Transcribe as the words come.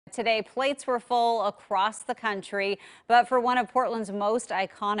Today, plates were full across the country, but for one of Portland's most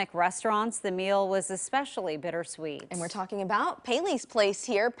iconic restaurants, the meal was especially bittersweet. And we're talking about Paley's Place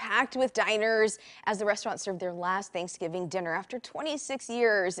here, packed with diners as the restaurant served their last Thanksgiving dinner after 26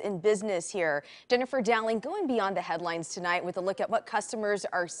 years in business here. Jennifer Dowling going beyond the headlines tonight with a look at what customers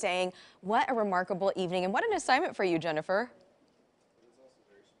are saying. What a remarkable evening, and what an assignment for you, Jennifer.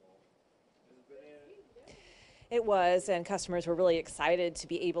 It was, and customers were really excited to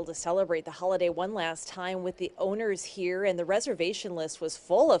be able to celebrate the holiday one last time with the owners here, and the reservation list was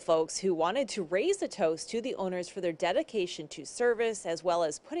full of folks who wanted to raise a toast to the owners for their dedication to service, as well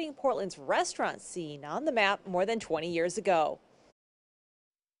as putting Portland's restaurant scene on the map more than 20 years ago.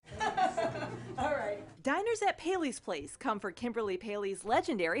 Diners at Paley's Place come for Kimberly Paley's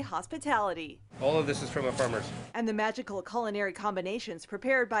legendary hospitality. All of this is from a farmer's. And the magical culinary combinations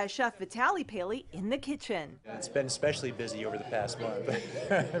prepared by Chef Vitaly Paley in the kitchen. It's been especially busy over the past month.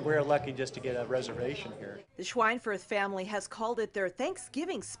 We're lucky just to get a reservation here. The Schweinfurth family has called it their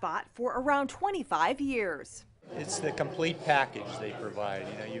Thanksgiving spot for around 25 years. It's the complete package they provide.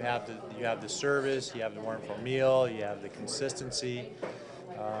 You know, you have the service, you have the wonderful meal, you have the consistency.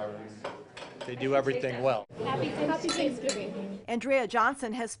 They do everything well. Happy Thanksgiving. Andrea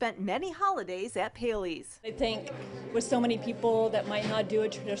Johnson has spent many holidays at Paley's. I think with so many people that might not do a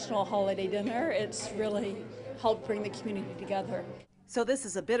traditional holiday dinner, it's really helped bring the community together. So this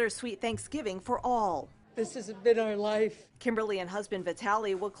is a bittersweet Thanksgiving for all. This has been our life. Kimberly and husband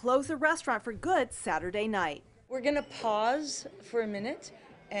Vitaly will close the restaurant for good Saturday night. We're going to pause for a minute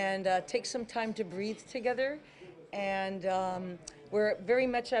and take some time to breathe together. And we're very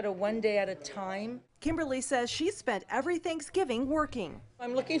much at a one day at a time. Kimberly says she's spent every Thanksgiving working.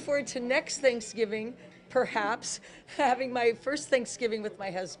 I'm looking forward to next Thanksgiving, perhaps, having my first Thanksgiving with my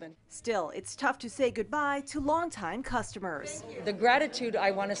husband. Still, it's tough to say goodbye to longtime customers. The gratitude,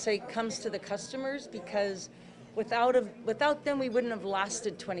 I want to say, comes to the customers because without them, we wouldn't have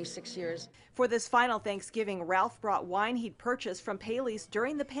lasted 26 years. For this final Thanksgiving, Ralph brought wine he'd purchased from Paley's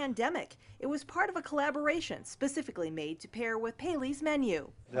during the pandemic. It was part of a collaboration specifically made to pair with Paley's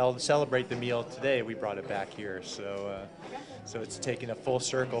menu. They'll celebrate the meal today. We brought it back here, so it's taking a full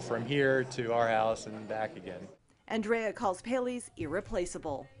circle from here to our house and back again. Andrea calls Paley's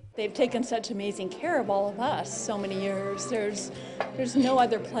irreplaceable. They've taken such amazing care of all of us so many years. There's no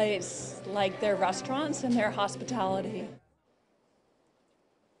other place like their restaurants and their hospitality.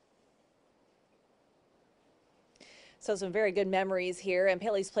 So some very good memories here, and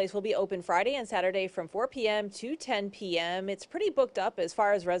Paley's Place will be open Friday and Saturday from 4 p.m. to 10 p.m. It's pretty booked up as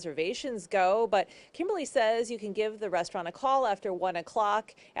far as reservations go, but Kimberly says you can give the restaurant a call after 1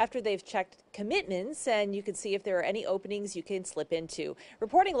 o'clock after they've checked commitments, and you can see if there are any openings you can slip into.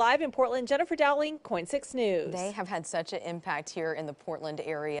 Reporting live in Portland, Jennifer Dowling, KOIN 6 News. They have had such an impact here in the Portland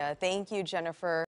area. Thank you, Jennifer.